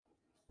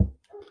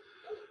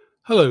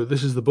Hello,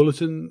 this is the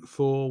Bulletin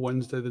for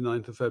Wednesday, the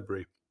 9th of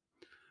February.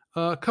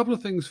 A couple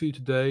of things for you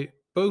today,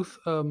 both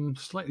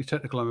slightly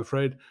technical, I'm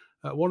afraid.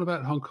 One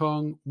about Hong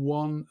Kong,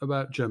 one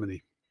about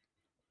Germany.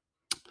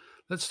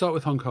 Let's start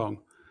with Hong Kong.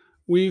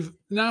 We've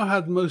now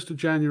had most of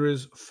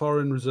January's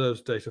foreign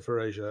reserves data for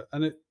Asia,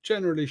 and it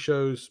generally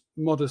shows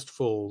modest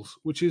falls,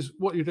 which is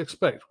what you'd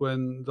expect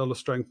when the dollar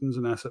strengthens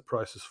and asset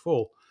prices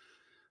fall.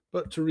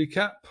 But to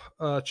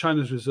recap,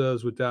 China's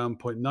reserves were down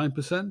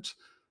 0.9%,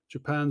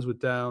 Japan's were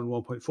down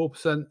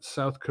 1.4%,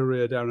 South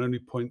Korea down only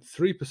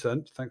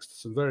 0.3%, thanks to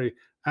some very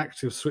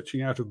active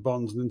switching out of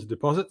bonds and into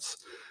deposits.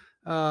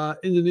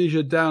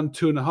 Indonesia down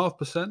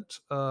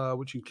 2.5%,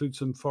 which includes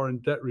some foreign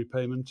debt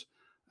repayment.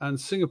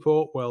 And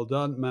Singapore, well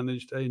done,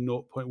 managed a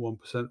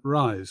 0.1%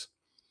 rise.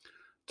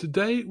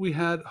 Today we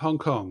had Hong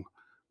Kong,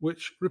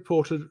 which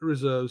reported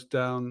reserves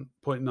down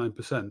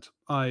 0.9%,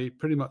 i.e.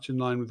 pretty much in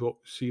line with what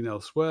we've seen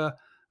elsewhere,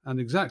 and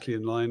exactly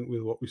in line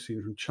with what we've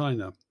seen from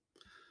China.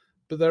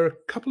 But there are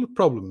a couple of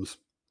problems.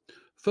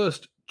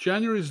 First,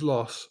 January's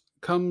loss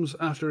comes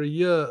after a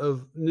year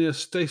of near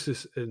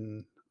stasis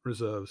in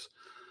reserves,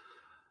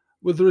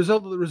 with the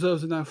result that the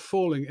reserves are now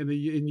falling in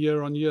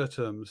year-on-year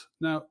terms.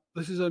 Now,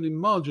 this is only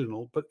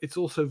marginal, but it's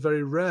also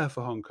very rare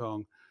for Hong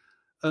Kong,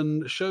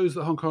 and shows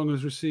that Hong Kong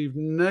has received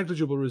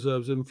negligible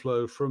reserves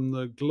inflow from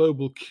the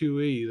global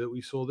QE that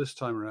we saw this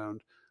time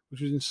around,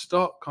 which was in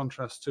stark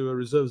contrast to a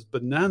reserves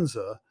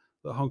bonanza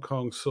that Hong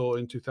Kong saw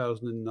in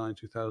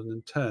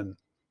 2009-2010.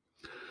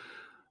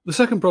 The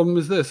second problem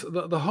is this,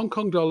 that the Hong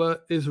Kong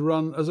dollar is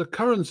run as a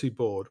currency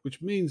board, which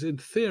means in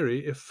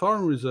theory, if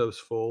foreign reserves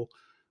fall,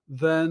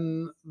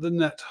 then the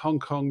net Hong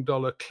Kong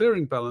dollar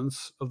clearing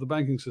balance of the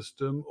banking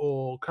system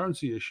or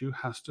currency issue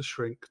has to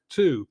shrink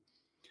too.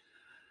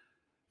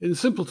 In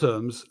simple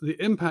terms, the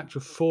impact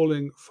of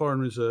falling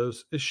foreign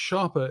reserves is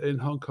sharper in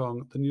Hong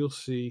Kong than you'll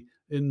see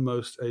in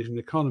most Asian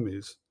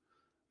economies.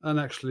 And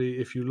actually,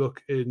 if you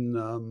look in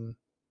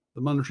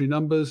the monetary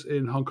numbers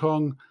in Hong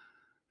Kong,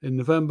 in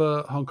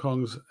November, Hong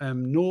Kong's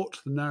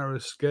M0, the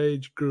narrowest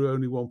gauge, grew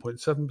only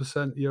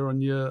 1.7% year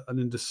on year, and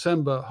in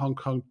December, Hong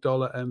Kong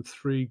dollar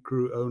M3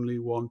 grew only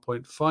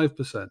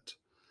 1.5%.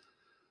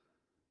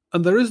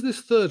 And there is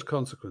this third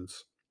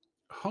consequence.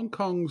 Hong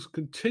Kong's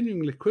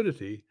continuing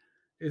liquidity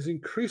is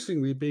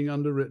increasingly being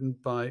underwritten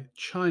by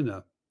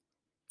China.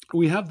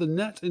 We have the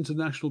net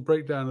international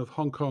breakdown of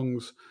Hong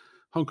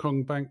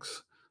Kong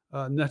banks'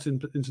 net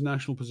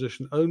international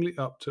position only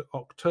up to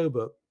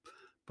October,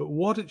 but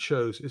what it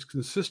shows is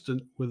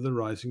consistent with the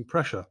rising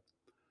pressure.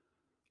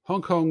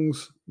 Hong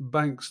Kong's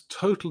banks'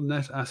 total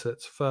net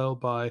assets fell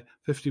by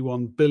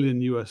 51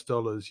 billion US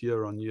dollars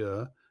year on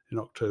year in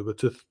October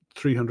to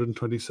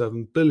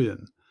 327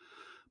 billion.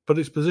 But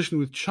its position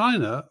with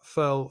China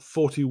fell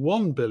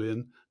 41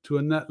 billion to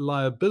a net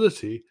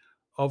liability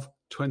of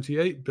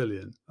 28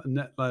 billion. A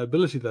net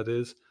liability, that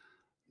is,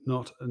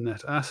 not a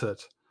net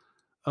asset.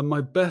 And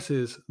my bet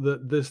is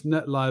that this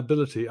net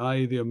liability,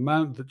 i.e. the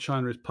amount that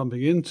China is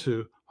pumping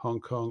into Hong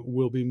Kong,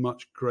 will be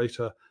much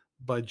greater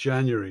by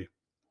January.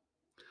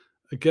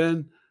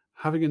 Again,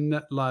 having a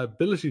net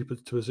liability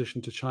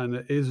position to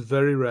China is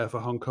very rare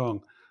for Hong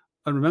Kong.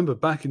 And remember,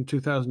 back in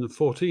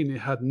 2014, it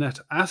had net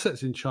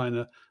assets in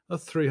China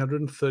of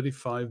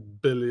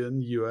 335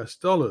 billion US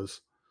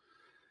dollars.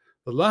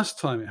 The last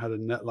time it had a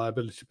net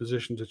liability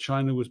position to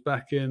China was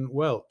back in,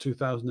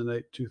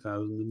 2008,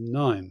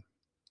 2009.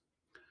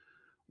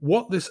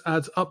 What this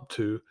adds up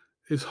to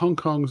is Hong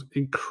Kong's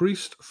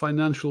increased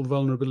financial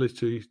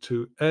vulnerability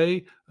to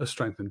A, a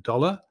strengthened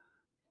dollar,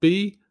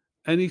 B,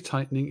 any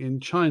tightening in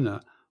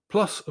China,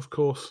 plus, of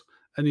course,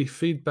 any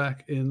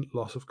feedback in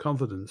loss of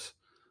confidence.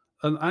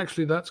 And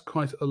actually, that's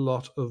quite a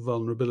lot of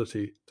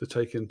vulnerability to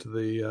take into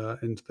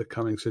the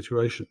coming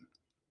situation.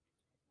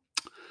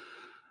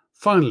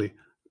 Finally,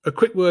 a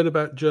quick word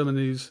about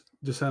Germany's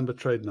December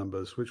trade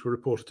numbers, which were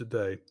reported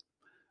today.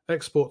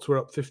 Exports were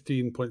up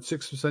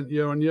 15.6%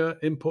 year on year,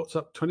 imports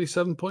up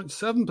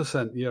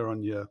 27.7% year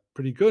on year.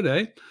 Pretty good,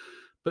 eh?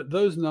 But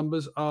those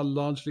numbers are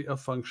largely a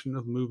function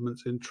of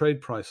movements in trade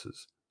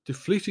prices.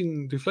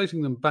 Deflating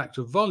them back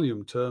to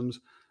volume terms,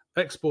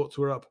 exports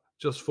were up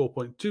just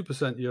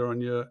 4.2% year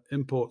on year,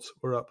 imports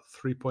were up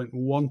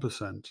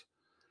 3.1%.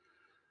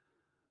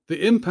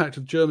 The impact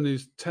of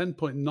Germany's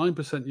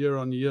 10.9% year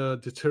on year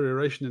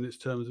deterioration in its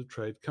terms of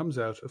trade comes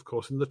out, of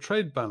course, in the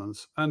trade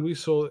balance, and we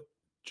saw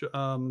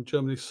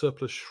Germany's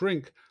surplus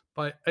shrink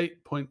by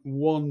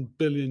 8.1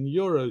 billion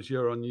euros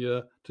year on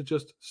year to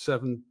just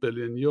 7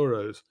 billion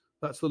euros.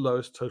 That's the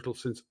lowest total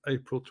since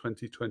April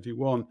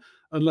 2021,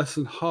 and less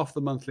than half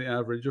the monthly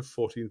average of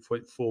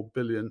 14.4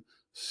 billion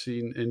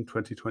seen in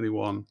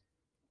 2021.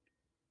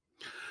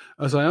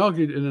 As I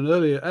argued in an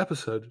earlier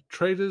episode,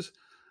 traders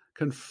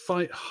can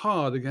fight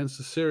hard against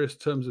a serious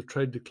terms of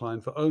trade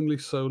decline for only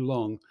so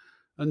long,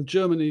 and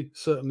Germany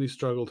certainly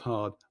struggled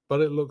hard,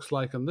 but it looks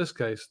like in this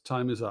case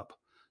time is up,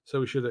 so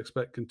we should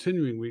expect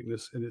continuing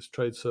weakness in its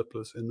trade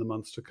surplus in the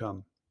months to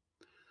come.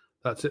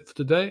 That's it for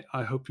today.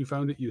 I hope you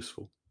found it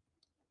useful.